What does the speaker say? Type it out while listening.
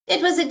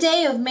It was a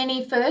day of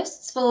many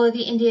firsts for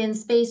the Indian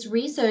Space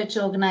Research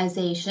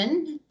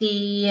Organization.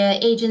 The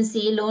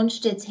agency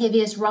launched its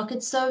heaviest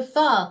rocket so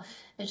far.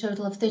 A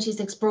total of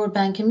 36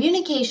 Broadband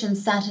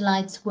Communications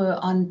satellites were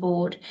on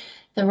board.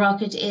 The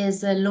rocket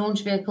is a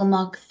launch vehicle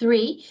Mark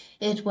III.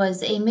 It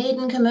was a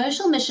maiden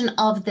commercial mission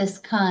of this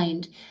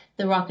kind.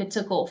 The rocket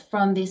took off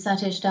from the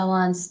Satish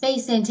Dhawan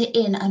Space Center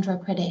in Andhra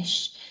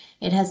Pradesh.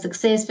 It has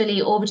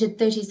successfully orbited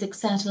 36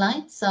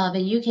 satellites of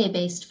a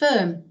UK-based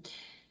firm.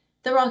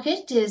 The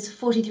rocket is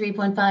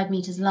 43.5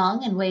 meters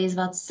long and weighs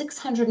about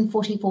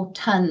 644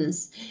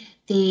 tons.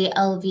 The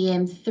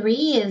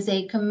LVM-3 is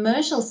a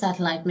commercial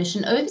satellite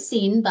mission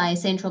overseen by a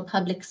central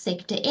public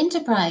sector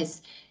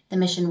enterprise. The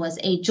mission was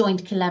a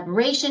joint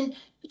collaboration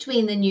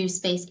between the New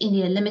Space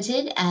India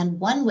Limited and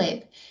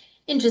OneWeb.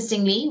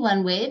 Interestingly,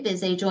 OneWeb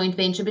is a joint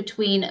venture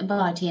between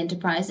Bharti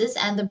Enterprises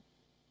and the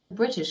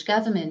British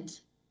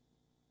government.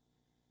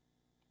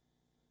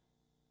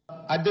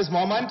 At this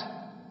moment,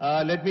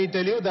 let me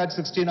tell you that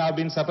 16 have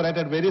been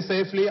separated very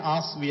safely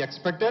as we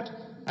expected,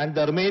 and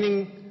the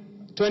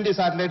remaining 20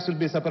 satellites will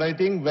be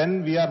separating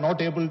when we are not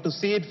able to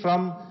see it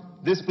from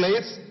this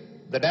place.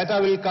 The data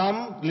will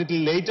come little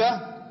later,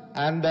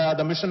 and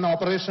the mission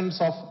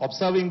operations of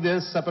observing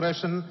this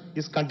separation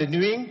is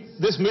continuing.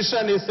 This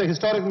mission is a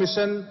historic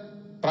mission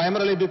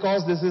primarily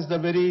because this is the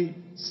very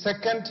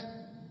second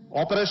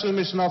operational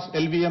mission of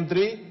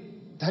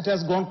LVM-3 that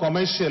has gone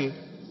commercial,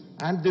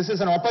 and this is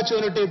an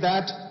opportunity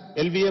that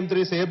LVM-3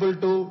 is able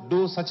to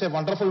do such a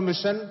wonderful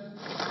mission,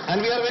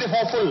 and we are very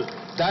hopeful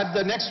that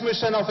the next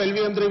mission of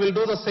LVM-3 will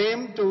do the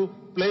same to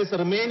place the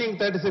remaining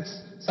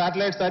 36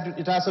 satellites that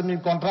it has been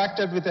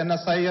contracted with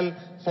NSIL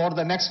for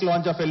the next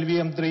launch of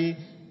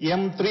LVM-3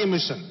 M3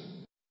 mission.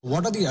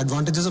 What are the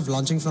advantages of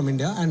launching from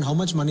India, and how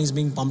much money is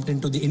being pumped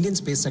into the Indian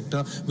space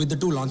sector with the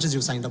two launches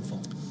you signed up for?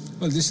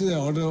 Well, this is an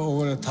order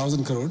over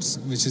 1,000 crores,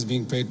 which is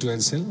being paid to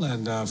NSIL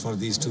and for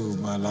these two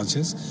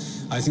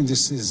launches. I think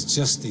this is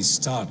just the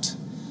start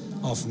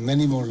of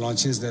many more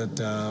launches that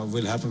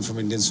will happen from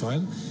Indian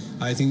soil.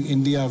 I think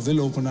India will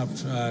open up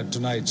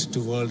tonight to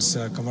world's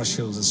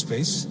commercial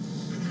space,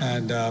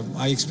 and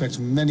I expect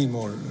many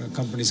more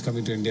companies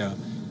coming to India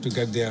to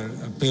get their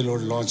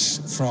payload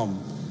launched from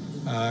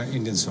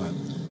Indian soil.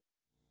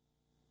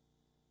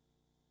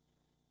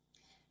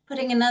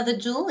 Putting another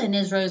jewel in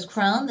ISRO's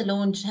crown, the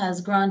launch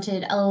has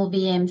granted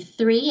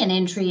LVM-3 an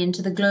entry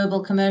into the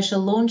global commercial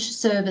launch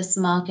service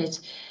market.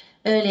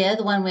 Earlier,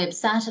 the OneWeb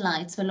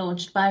satellites were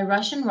launched by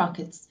Russian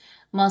rockets.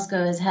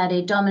 Moscow has had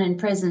a dominant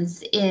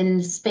presence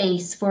in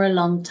space for a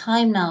long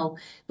time now.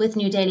 With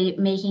New Delhi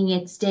making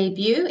its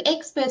debut,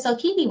 experts are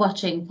keenly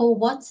watching for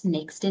what's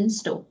next in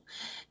store.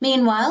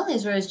 Meanwhile,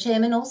 ISRO's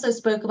chairman also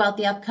spoke about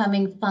the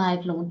upcoming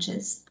 5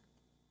 launches.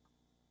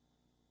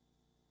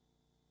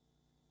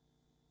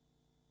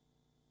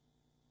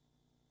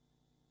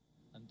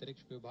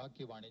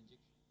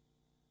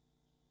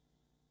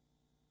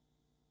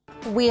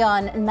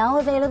 WION now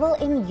available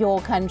in your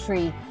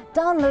country.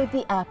 Download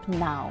the app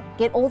now.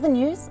 Get all the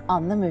news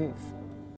on the move.